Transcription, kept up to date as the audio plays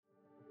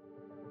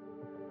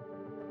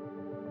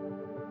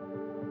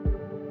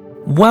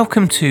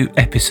Welcome to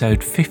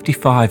episode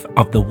 55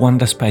 of the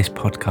Wonder Space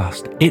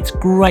podcast. It's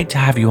great to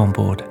have you on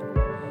board.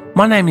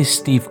 My name is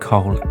Steve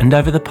Cole, and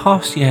over the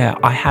past year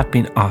I have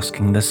been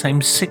asking the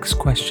same 6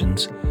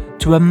 questions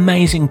to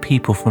amazing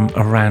people from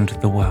around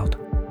the world.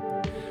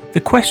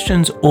 The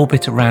questions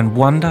orbit around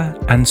wonder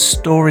and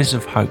stories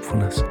of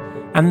hopefulness,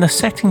 and the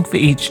setting for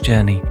each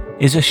journey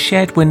is a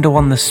shared window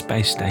on the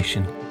space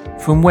station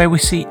from where we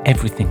see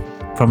everything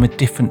from a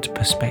different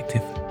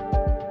perspective.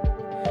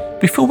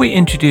 Before we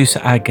introduce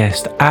our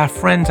guest, our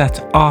friends at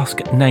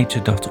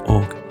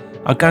asknature.org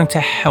are going to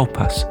help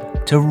us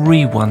to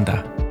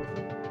re-wonder.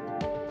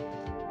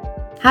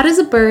 How does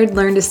a bird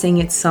learn to sing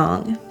its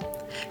song?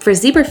 For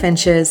zebra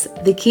finches,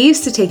 the key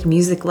is to take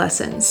music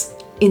lessons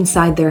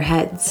inside their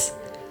heads.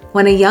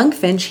 When a young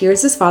finch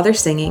hears his father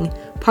singing,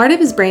 part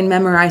of his brain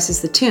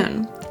memorizes the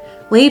tune.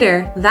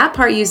 Later, that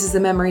part uses the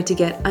memory to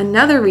get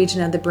another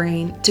region of the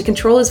brain to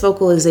control his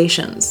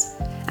vocalizations.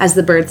 As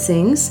the bird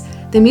sings,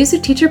 the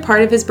music teacher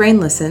part of his brain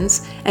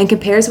listens and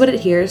compares what it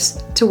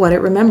hears to what it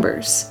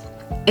remembers.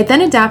 It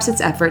then adapts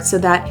its efforts so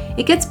that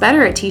it gets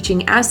better at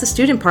teaching as the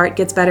student part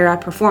gets better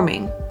at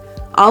performing,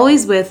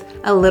 always with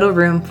a little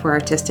room for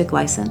artistic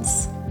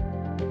license.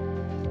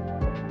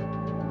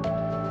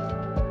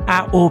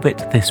 Our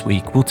orbit this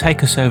week will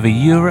take us over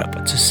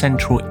Europe to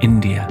central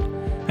India,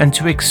 and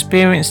to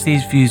experience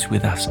these views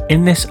with us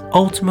in this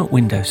ultimate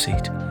window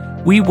seat,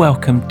 we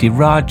welcome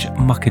Dheeraj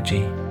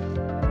Mukherjee.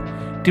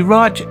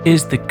 Dheeraj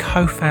is the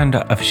co-founder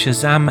of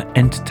Shazam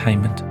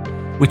Entertainment,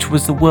 which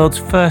was the world's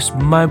first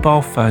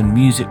mobile phone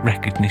music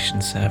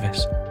recognition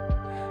service.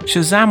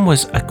 Shazam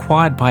was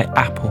acquired by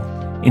Apple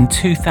in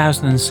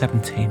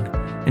 2017,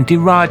 and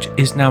Dheeraj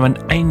is now an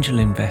angel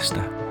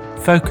investor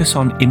focused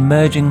on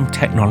emerging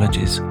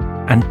technologies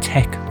and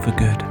tech for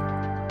good.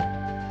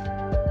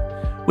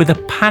 With a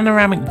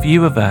panoramic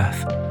view of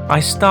Earth, I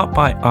start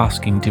by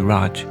asking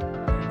Dheeraj,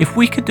 if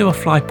we could do a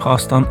fly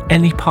past on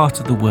any part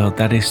of the world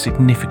that is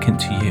significant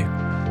to you,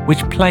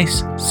 which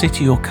place,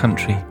 city or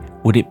country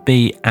would it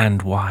be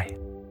and why?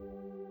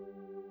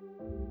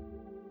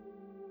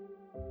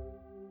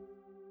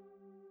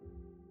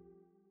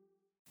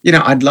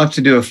 I'd love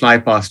to do a fly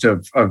past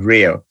of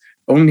Rio,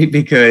 only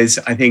because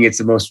I think it's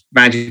the most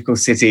magical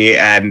city,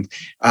 and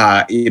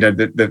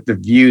the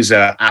views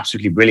are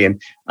absolutely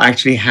brilliant. I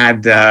actually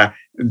had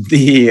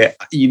the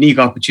unique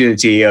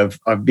opportunity of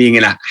being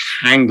in a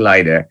hang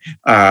glider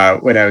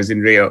when I was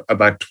in Rio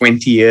about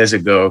 20 years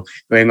ago,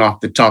 going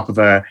off the top of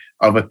a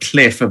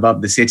cliff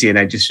above the city, and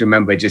I just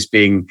remember just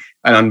being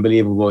an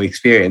unbelievable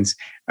experience.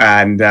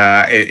 And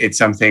it's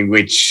something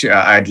which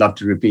I'd love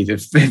to repeat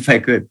if I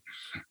could.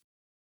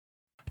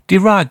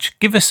 Dheeraj,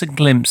 give us a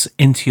glimpse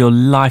into your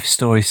life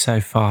story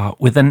so far,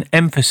 with an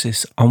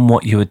emphasis on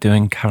what you are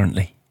doing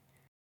currently.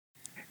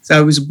 So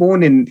I was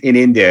born in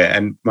India,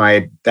 and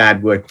my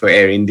dad worked for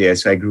Air India.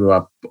 So I grew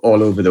up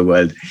all over the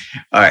world,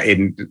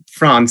 in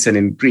France and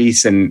in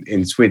Greece and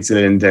in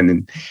Switzerland and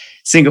in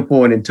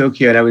Singapore and in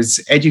Tokyo. And I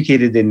was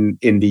educated in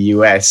the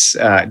US,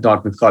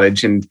 Dartmouth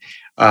College. And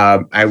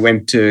I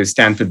went to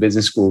Stanford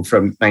Business School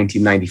from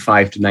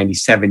 1995 to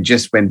 97,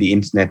 just when the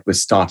internet was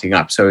starting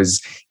up. So I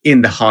was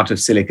in the heart of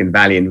Silicon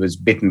Valley and was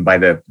bitten by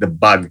the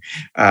bug,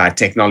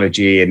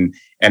 technology and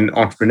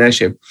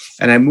entrepreneurship.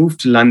 And I moved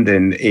to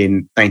London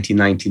in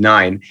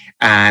 1999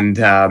 and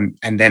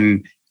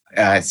then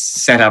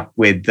set up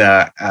with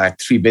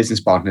 3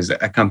 business partners,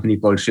 a company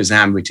called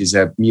Shazam, which is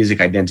a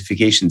music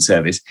identification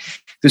service.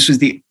 This was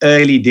the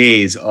early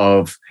days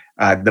of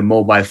the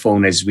mobile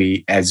phone as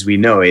we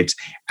know it,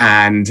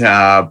 and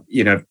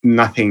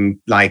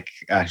nothing like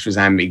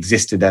Shazam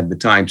existed at the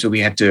time. So we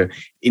had to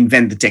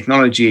invent the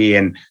technology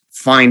and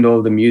find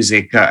all the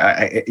music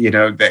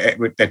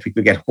that we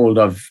could get hold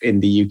of in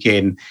the UK,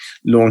 and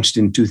launched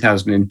in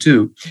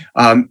 2002.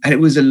 And it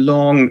was a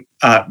long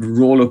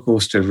roller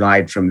coaster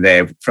ride from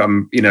there,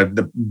 from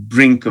the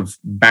brink of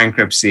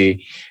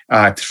bankruptcy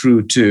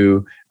through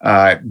to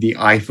the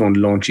iPhone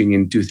launching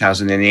in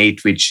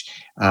 2008, which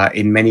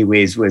in many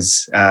ways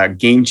was a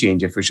game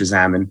changer for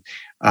Shazam.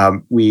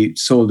 And we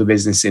sold the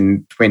business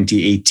in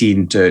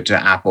 2018 to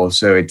Apple.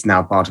 So it's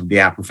now part of the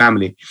Apple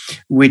family,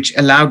 which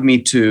allowed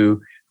me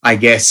to, I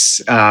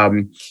guess,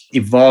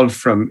 evolve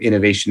from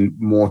innovation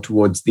more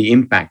towards the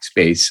impact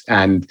space.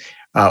 And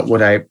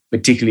what I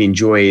particularly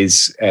enjoy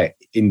is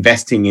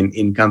investing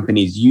in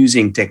companies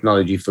using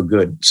technology for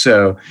good.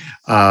 So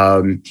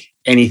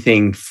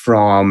anything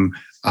from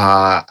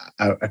a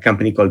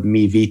company called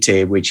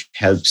MeVite, which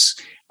helps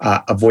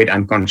avoid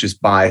unconscious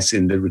bias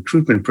in the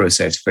recruitment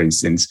process, for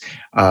instance.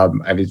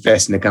 I've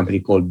invested in a company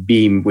called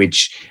Beam,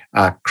 which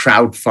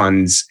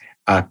crowdfunds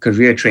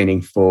career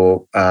training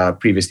for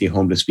previously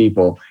homeless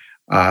people.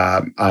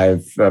 My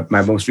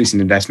most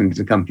recent investment is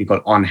a company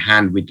called On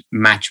Hand, which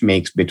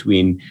matchmakes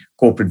between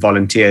corporate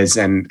volunteers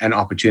and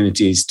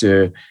opportunities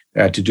to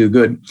do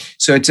good.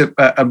 So it's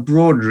a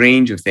broad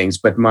range of things,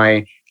 but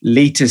my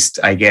latest,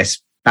 I guess,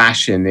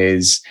 passion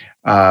is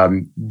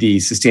the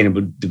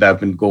Sustainable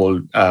Development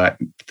Goal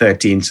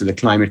 13, so the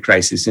climate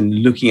crisis,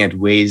 and looking at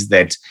ways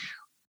that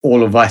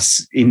all of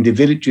us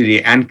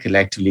individually and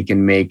collectively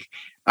can make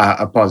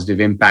a positive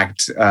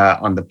impact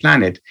on the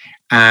planet.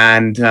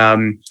 And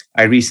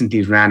I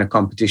recently ran a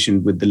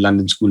competition with the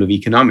London School of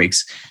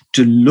Economics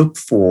to look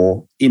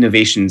for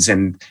innovations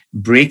and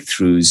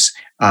breakthroughs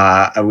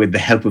with the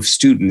help of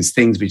students,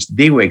 things which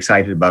they were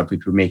excited about,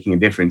 which were making a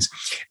difference.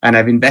 And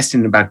I've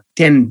invested in about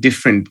 10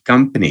 different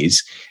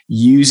companies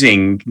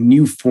using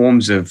new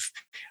forms of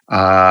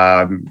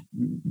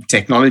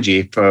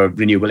technology for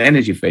renewable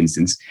energy, for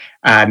instance.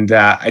 And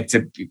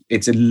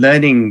it's a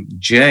learning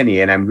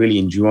journey, and I'm really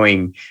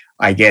enjoying,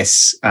 I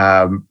guess,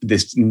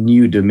 this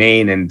new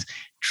domain and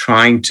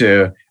trying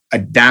to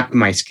adapt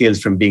my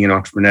skills from being an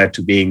entrepreneur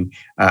to being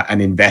an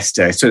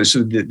investor. So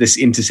this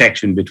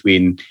intersection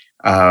between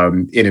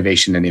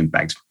innovation and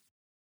impact.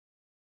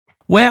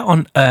 Where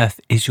on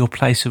earth is your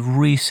place of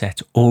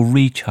reset or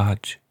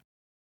recharge?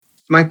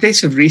 My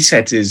place of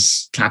reset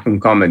is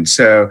Clapham Common.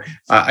 So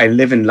I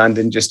live in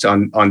London, just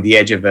on the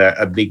edge of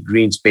a big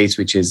green space,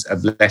 which is a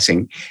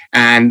blessing.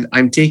 And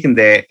I'm taken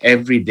there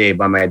every day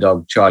by my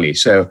dog, Charlie,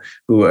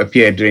 who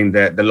appeared during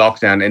the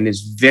lockdown and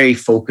is very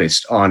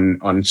focused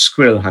on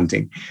squirrel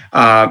hunting.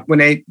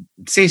 When I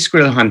say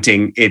squirrel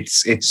hunting,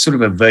 it's sort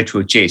of a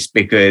virtual chase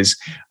because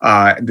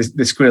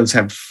the squirrels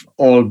have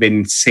all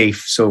been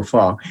safe so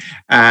far.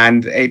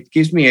 And it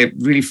gives me a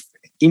really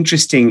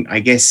interesting,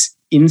 I guess,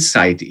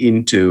 insight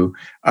into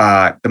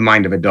the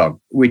mind of a dog,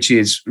 which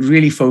is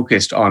really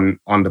focused on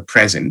the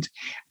present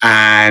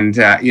and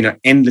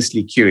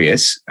endlessly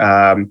curious.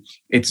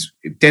 It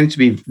tends to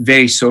be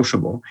very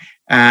sociable,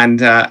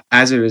 and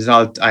as a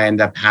result, I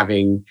end up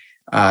having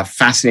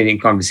fascinating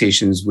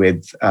conversations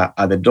with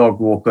other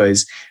dog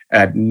walkers,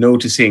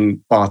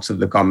 noticing parts of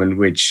the common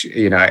which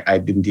I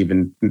didn't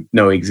even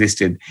know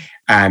existed,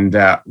 and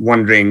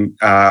wondering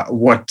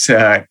what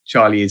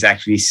Charlie is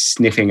actually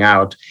sniffing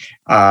out,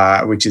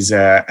 which is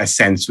a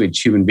sense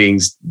which human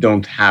beings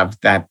don't have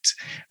that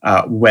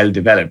well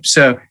developed.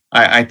 So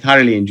I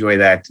thoroughly enjoy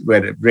that,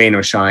 whether rain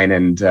or shine,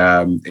 and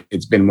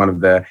it's been one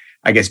of the,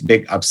 I guess,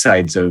 big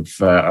upsides of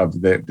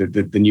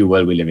the new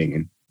world we're living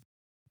in.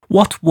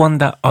 What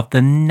wonder of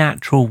the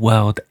natural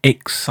world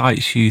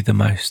excites you the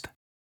most?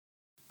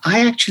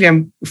 I actually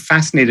am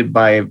fascinated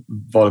by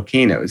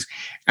volcanoes,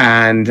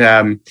 and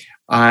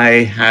I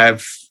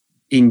have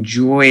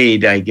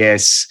enjoyed, I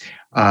guess,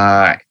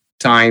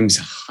 times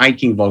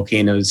hiking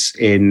volcanoes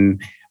in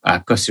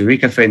Costa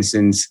Rica, for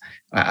instance.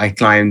 I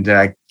climbed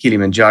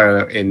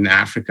Kilimanjaro in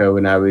Africa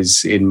when I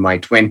was in my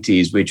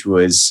 20s, which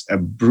was a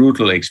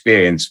brutal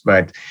experience,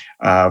 but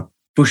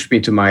pushed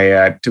me to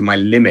my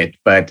limit,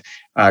 but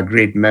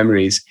great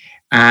memories.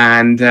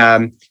 And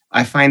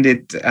I find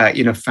it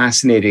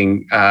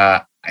fascinating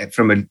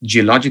from a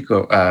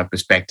geological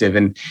perspective.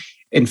 And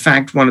in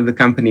fact, one of the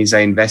companies I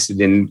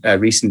invested in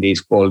recently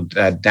is called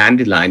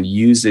Dandelion,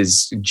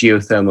 uses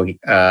geothermal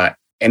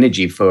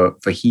energy for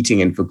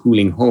heating and for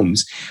cooling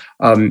homes.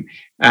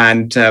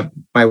 And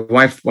my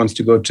wife wants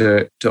to go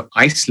to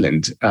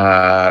Iceland,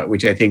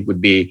 which I think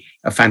would be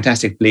a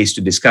fantastic place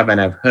to discover.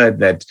 And I've heard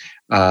that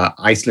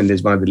Iceland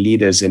is one of the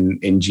leaders in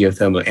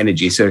geothermal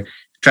energy. So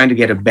trying to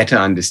get a better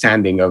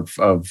understanding of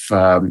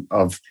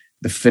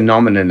the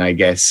phenomenon, I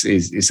guess,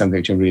 is something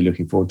which I'm really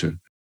looking forward to.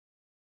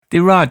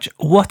 Dheeraj,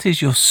 what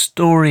is your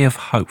story of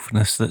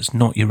hopefulness that's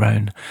not your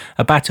own,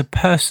 about a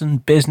person,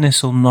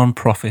 business or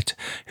non-profit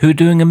who are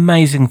doing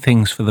amazing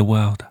things for the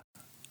world?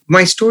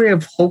 My story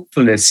of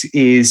hopefulness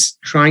is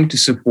trying to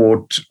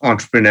support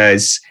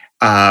entrepreneurs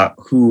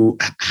who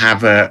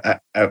have a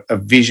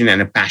vision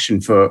and a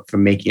passion for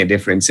making a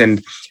difference.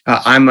 And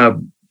I'm a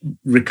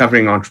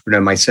recovering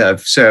entrepreneur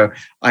myself, so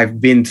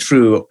I've been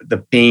through the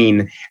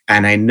pain,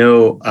 and I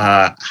know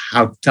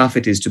how tough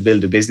it is to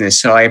build a business.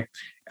 So I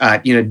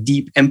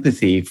deep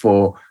empathy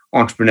for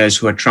entrepreneurs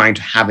who are trying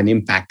to have an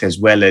impact as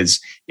well as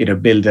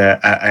build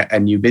a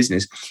new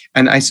business.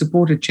 And I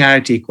support a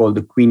charity called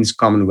the Queen's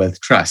Commonwealth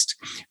Trust,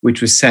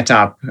 which was set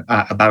up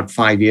about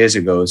 5 years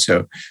ago,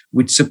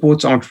 which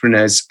supports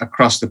entrepreneurs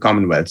across the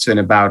Commonwealth, so in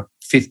about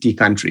 50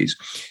 countries,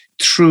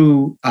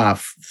 through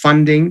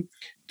funding,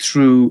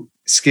 through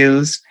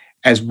skills,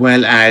 as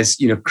well as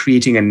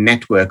creating a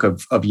network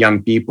of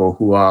young people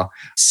who are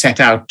set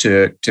out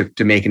to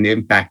make an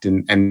impact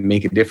and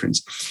make a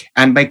difference.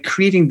 And by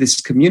creating this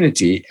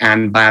community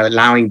and by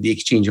allowing the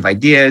exchange of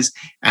ideas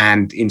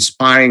and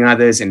inspiring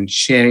others and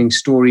sharing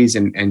stories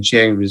and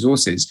sharing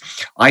resources,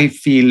 I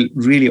feel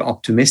really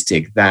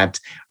optimistic that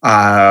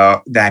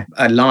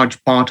a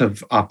large part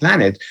of our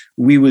planet,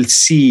 we will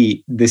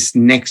see this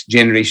next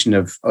generation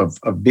of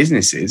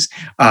businesses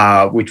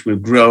which will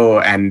grow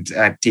and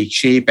take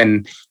shape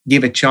and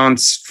give a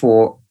chance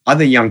for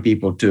other young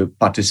people to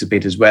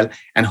participate as well,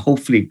 and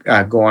hopefully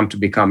go on to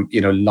become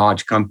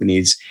large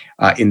companies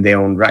in their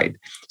own right.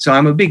 So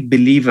I'm a big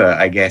believer,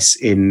 I guess,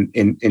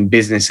 in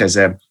business as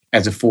a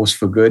as a force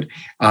for good.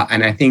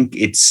 And I think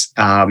it's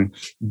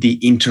the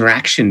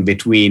interaction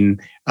between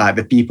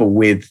the people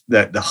with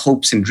the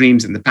hopes and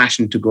dreams and the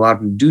passion to go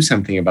out and do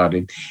something about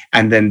it,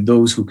 and then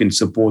those who can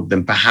support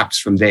them, perhaps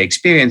from their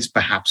experience,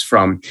 perhaps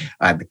from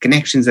the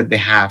connections that they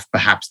have,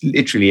 perhaps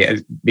literally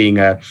as being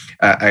a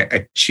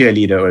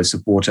cheerleader or a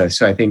supporter.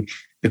 So I think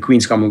the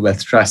Queen's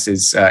Commonwealth Trust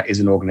is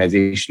an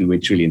organization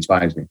which really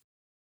inspires me.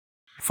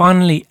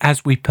 Finally,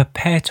 as we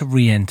prepare to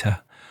re-enter,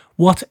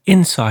 what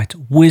insight,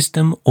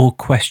 wisdom, or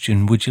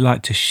question would you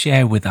like to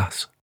share with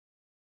us?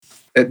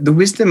 The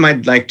wisdom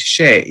I'd like to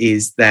share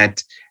is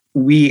that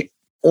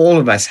all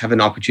of us have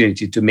an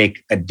opportunity to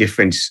make a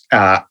difference,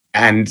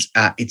 and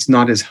it's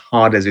not as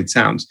hard as it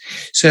sounds.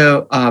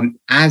 So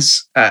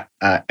as a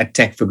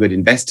Tech for Good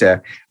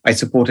investor, I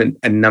support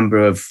a number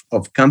of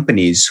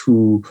companies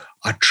who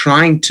are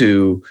trying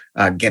to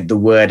get the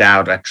word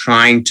out, are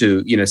trying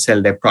to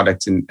sell their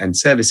products and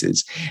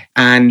services.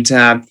 And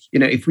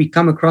if we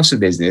come across a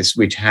business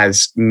which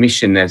has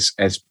mission as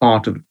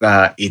part of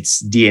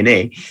its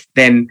DNA,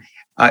 then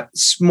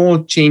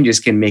small changes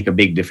can make a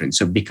big difference.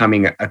 So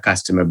becoming a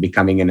customer,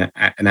 becoming an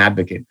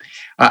advocate.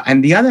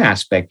 And the other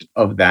aspect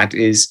of that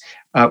is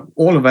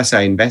all of us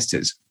are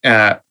investors,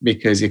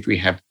 because if we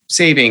have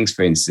savings,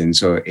 for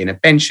instance, or in a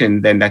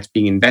pension, then that's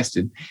being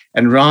invested.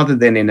 And rather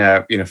than in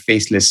a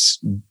faceless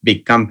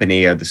big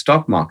company or the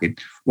stock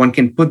market, one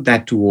can put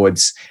that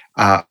towards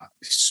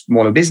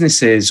smaller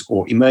businesses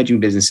or emerging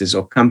businesses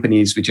or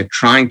companies which are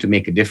trying to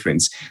make a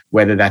difference,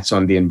 whether that's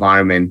on the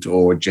environment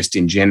or just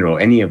in general,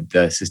 any of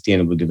the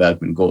sustainable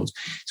development goals.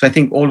 So I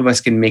think all of us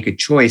can make a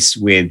choice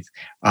with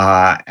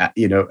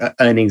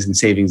earnings and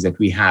savings that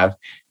we have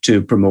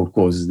to promote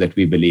causes that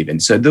we believe in.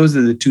 So those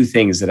are the two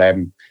things that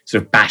I'm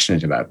sort of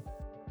passionate about.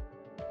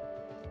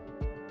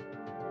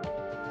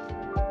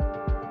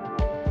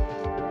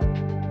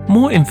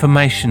 More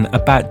information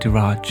about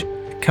Dheeraj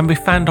can be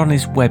found on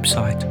his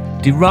website,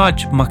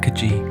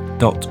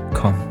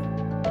 dheerajmukherjee.com.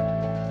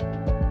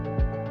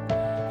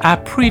 Our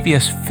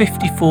previous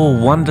 54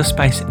 Wonder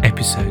Space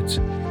episodes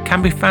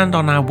can be found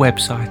on our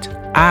website,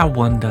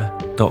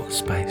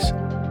 ourwonder.space.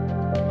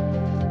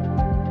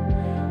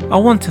 I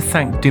want to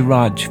thank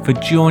Dheeraj for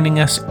joining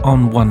us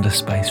on Wonder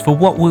Space for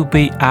what will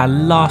be our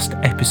last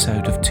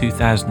episode of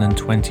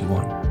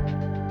 2021.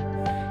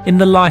 In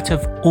the light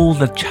of all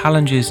the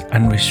challenges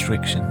and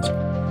restrictions,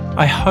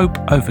 I hope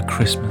over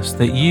Christmas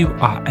that you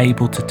are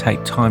able to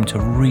take time to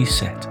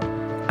reset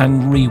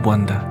and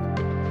re-wonder,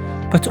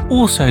 but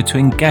also to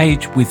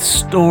engage with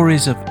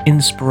stories of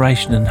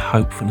inspiration and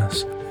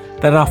hopefulness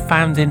that are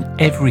found in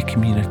every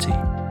community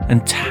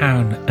and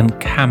town and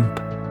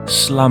camp,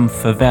 slum,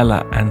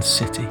 favela and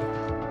city.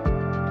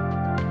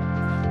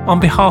 On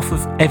behalf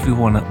of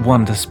everyone at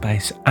Wonder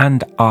Space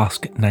and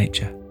Ask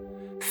Nature,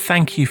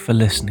 thank you for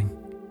listening.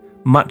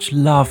 Much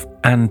love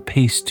and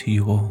peace to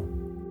you all.